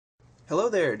Hello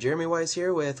there, Jeremy Weiss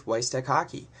here with Weiss Tech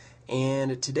Hockey,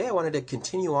 and today I wanted to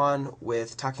continue on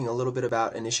with talking a little bit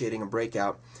about initiating a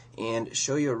breakout and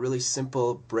show you a really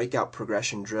simple breakout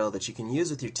progression drill that you can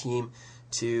use with your team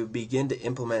to begin to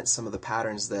implement some of the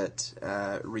patterns that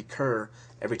recur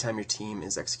every time your team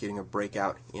is executing a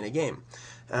breakout in a game.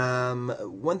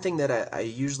 One thing that I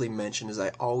usually mention is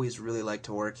I always really like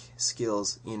to work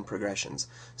skills in progressions.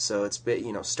 So it's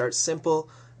start simple.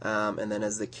 And then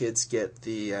as the kids get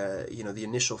the the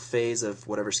initial phase of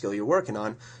whatever skill you're working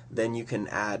on, then you can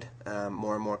add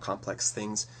more and more complex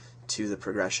things to the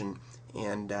progression.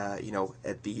 And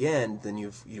at the end, then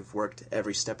you've worked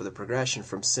every step of the progression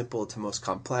from simple to most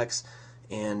complex,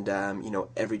 and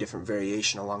every different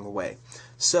variation along the way.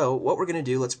 So what we're going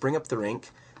to do, let's bring up the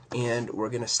rink, and we're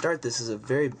going to start this as a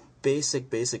very basic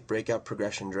breakout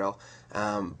progression drill.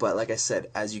 But like I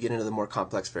said, as you get into the more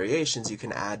complex variations, you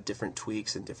can add different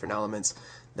tweaks and different elements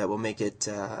that will make it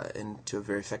into a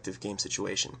very effective game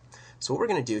situation. So what we're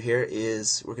going to do here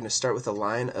is we're going to start with a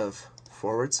line of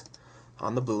forwards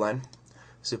on the blue line.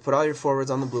 So put all your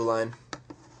forwards on the blue line,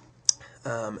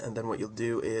 and then what you'll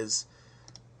do is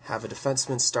have a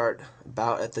defenseman start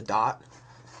about at the dot,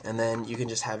 and then you can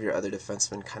just have your other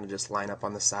defenseman kind of just line up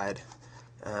on the side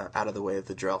out of the way of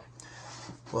the drill.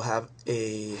 We'll have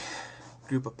a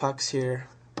group of pucks here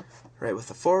right with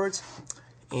the forwards,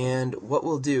 and what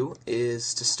we'll do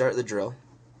is to start the drill,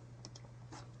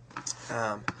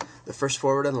 the first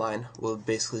forward in line will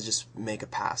basically just make a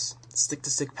pass,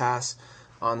 stick-to-stick pass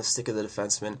on the stick of the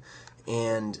defenseman,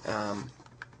 and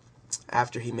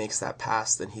after he makes that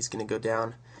pass, then he's going to go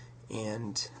down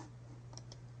and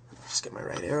just get my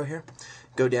right arrow here,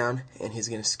 go down, and he's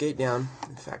going to skate down.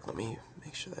 In fact, let me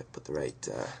make sure that I put the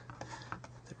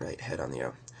right head on the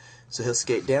arrow. So he'll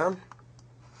skate down,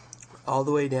 all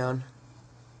the way down,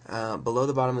 below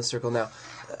the bottom of the circle. Now,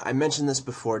 I mentioned this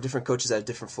before, different coaches have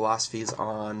different philosophies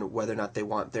on whether or not they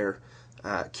want their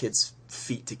kids'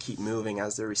 feet to keep moving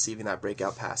as they're receiving that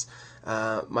breakout pass.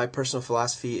 My personal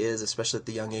philosophy is, especially at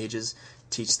the young ages,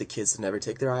 teach the kids to never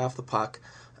take their eye off the puck.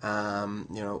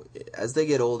 As they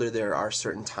get older, there are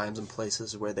certain times and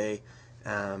places where they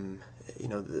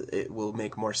it will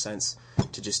make more sense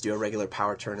to just do a regular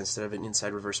power turn instead of an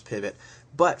inside reverse pivot.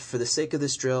 But for the sake of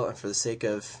this drill and for the sake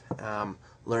of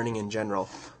learning in general,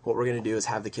 what we're going to do is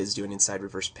have the kids do an inside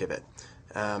reverse pivot.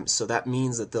 So that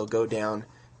means that they'll go down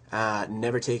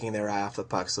never taking their eye off the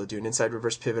puck. So they'll do an inside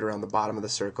reverse pivot around the bottom of the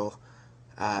circle,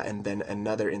 and then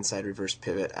another inside reverse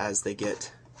pivot as they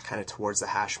get kind of towards the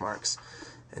hash marks.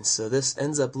 And so this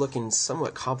ends up looking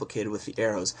somewhat complicated with the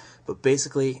arrows, but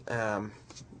basically,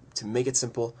 to make it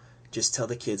simple, just tell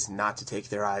the kids not to take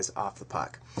their eyes off the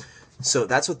puck. So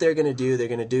that's what they're going to do. They're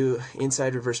going to do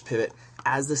inside reverse pivot.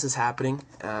 As this is happening,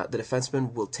 the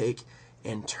defenseman will take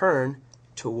and turn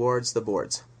towards the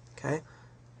boards. Okay?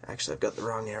 Actually, I've got the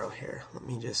wrong arrow here. Let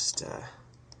me just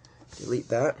delete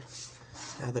that.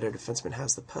 Now that our defenseman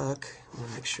has the puck, we'll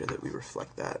make sure that we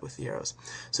reflect that with the arrows.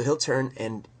 So he'll turn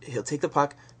and he'll take the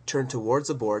puck, turn towards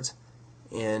the boards,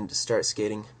 and start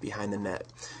skating behind the net.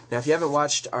 Now, if you haven't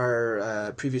watched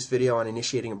our previous video on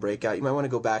initiating a breakout, you might want to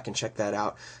go back and check that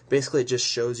out. Basically, it just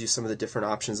shows you some of the different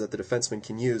options that the defenseman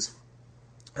can use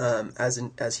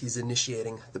as he's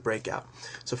initiating the breakout.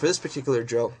 So for this particular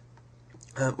drill,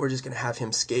 we're just going to have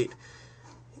him skate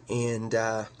and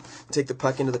take the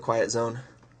puck into the quiet zone,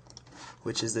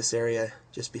 which is this area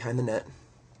just behind the net.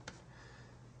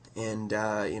 And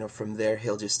from there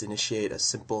he'll just initiate a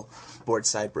simple board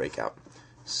side breakout.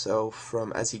 So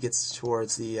as he gets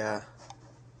towards the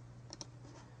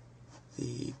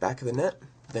back of the net,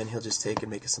 then he'll just take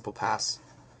and make a simple pass,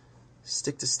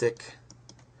 stick to stick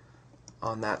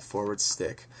on that forward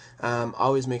stick.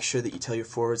 Always make sure that you tell your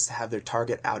forwards to have their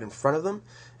target out in front of them.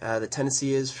 The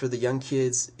tendency is for the young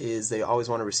kids is they always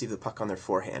want to receive the puck on their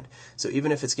forehand. So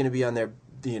even if it's going to be on their,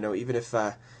 even if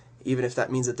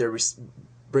that means that they're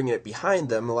bringing it behind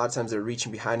them, a lot of times they're reaching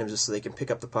behind them just so they can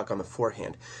pick up the puck on the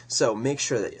forehand. So make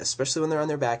sure that, especially when they're on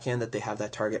their backhand, that they have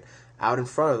that target out in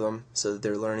front of them so that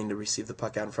they're learning to receive the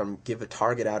puck out in front of them, give a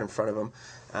target out in front of them,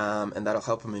 and that'll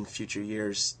help them in future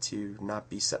years to not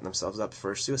be setting themselves up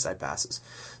for suicide passes.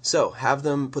 So have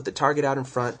them put the target out in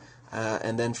front,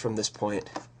 and then from this point,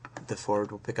 the forward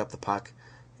will pick up the puck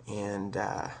and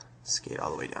skate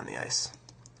all the way down the ice.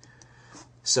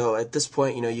 So at this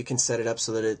point, you can set it up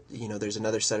so that there's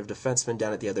another set of defensemen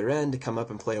down at the other end to come up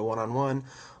and play a one-on-one,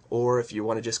 or if you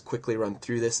want to just quickly run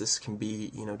through this can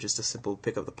be, just a simple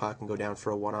pick up the puck and go down for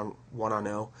a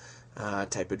one-on-0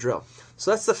 type of drill.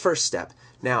 So that's the first step.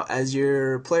 Now, as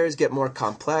your players get more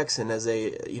complex and as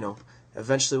they,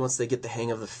 eventually once they get the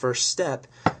hang of the first step,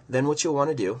 then what you'll want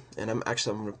to do, and I'm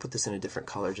going to put this in a different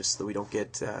color just so that we don't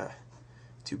get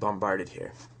too bombarded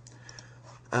here.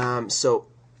 So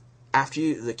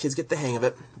after the kids get the hang of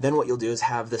it, then what you'll do is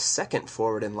have the second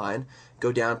forward in line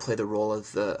go down, play the role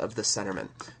of the centerman.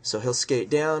 So he'll skate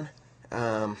down.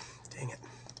 Dang it,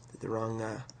 did the wrong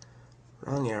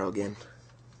arrow again.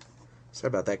 Sorry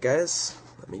about that, guys.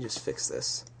 Let me just fix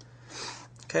this.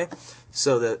 Okay,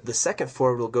 so the second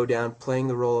forward will go down, playing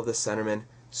the role of the centerman,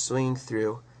 swinging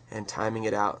through and timing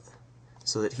it out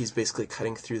so that he's basically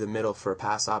cutting through the middle for a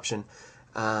pass option.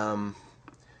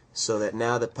 So that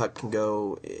now the puck can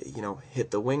go,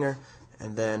 hit the winger,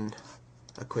 and then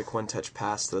a quick one-touch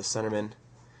pass to the centerman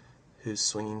who's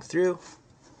swinging through,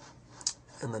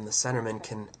 and then the centerman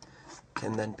can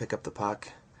then pick up the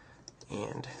puck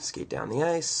and skate down the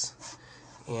ice.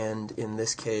 And in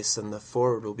this case, then the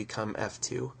forward will become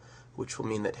F2, which will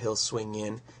mean that he'll swing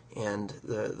in, and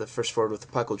the first forward with the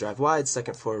puck will drive wide,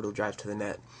 second forward will drive to the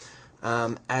net.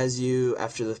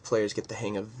 After the players get the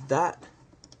hang of that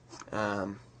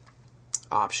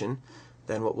option,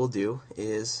 then what we'll do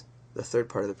is the third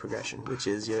part of the progression, which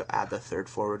is you add the third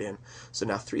forward in. So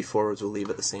now 3 forwards will leave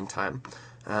at the same time.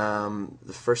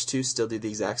 The first 2 still do the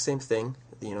exact same thing.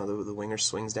 The winger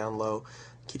swings down low,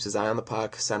 keeps his eye on the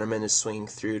puck, centerman is swinging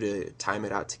through to time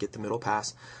it out to get the middle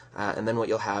pass, and then what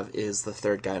you'll have is the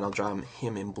third guy, and I'll draw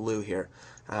him in blue here.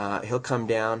 He'll come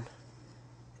down,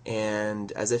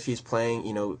 and as if he's playing,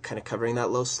 kind of covering that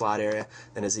low slot area.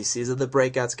 Then as he sees that the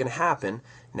breakout's going to happen,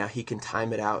 now he can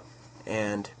time it out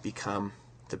and become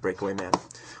the breakaway man.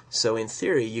 So in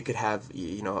theory, you could have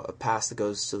a pass that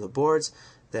goes to the boards,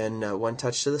 then one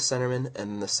touch to the centerman,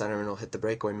 and the centerman will hit the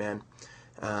breakaway man.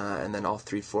 And then all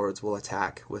 3 forwards will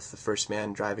attack, with the first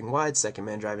man driving wide, second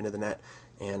man driving to the net,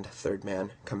 and third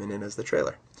man coming in as the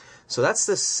trailer. So that's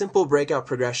the simple breakout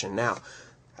progression. Now,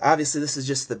 obviously, this is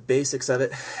just the basics of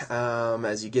it.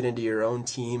 As you get into your own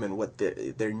team and what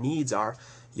their needs are,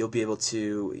 you'll be able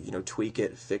to tweak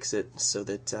it, fix it, so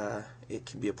that it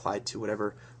can be applied to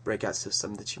whatever breakout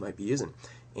system that you might be using.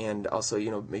 And also,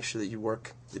 make sure that you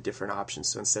work the different options.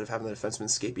 So instead of having the defenseman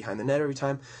skate behind the net every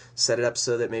time, set it up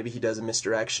so that maybe he does a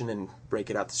misdirection and break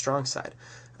it out the strong side.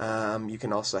 You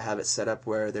can also have it set up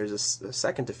where there's a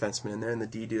second defenseman in there and the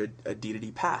D do a D to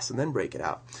D pass and then break it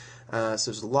out.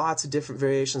 So there's lots of different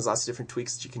variations, lots of different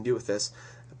tweaks that you can do with this.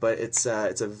 But it's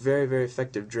a very, very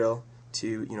effective drill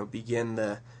to begin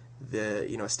the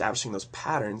establishing those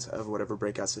patterns of whatever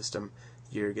breakout system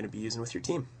you're going to be using with your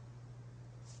team.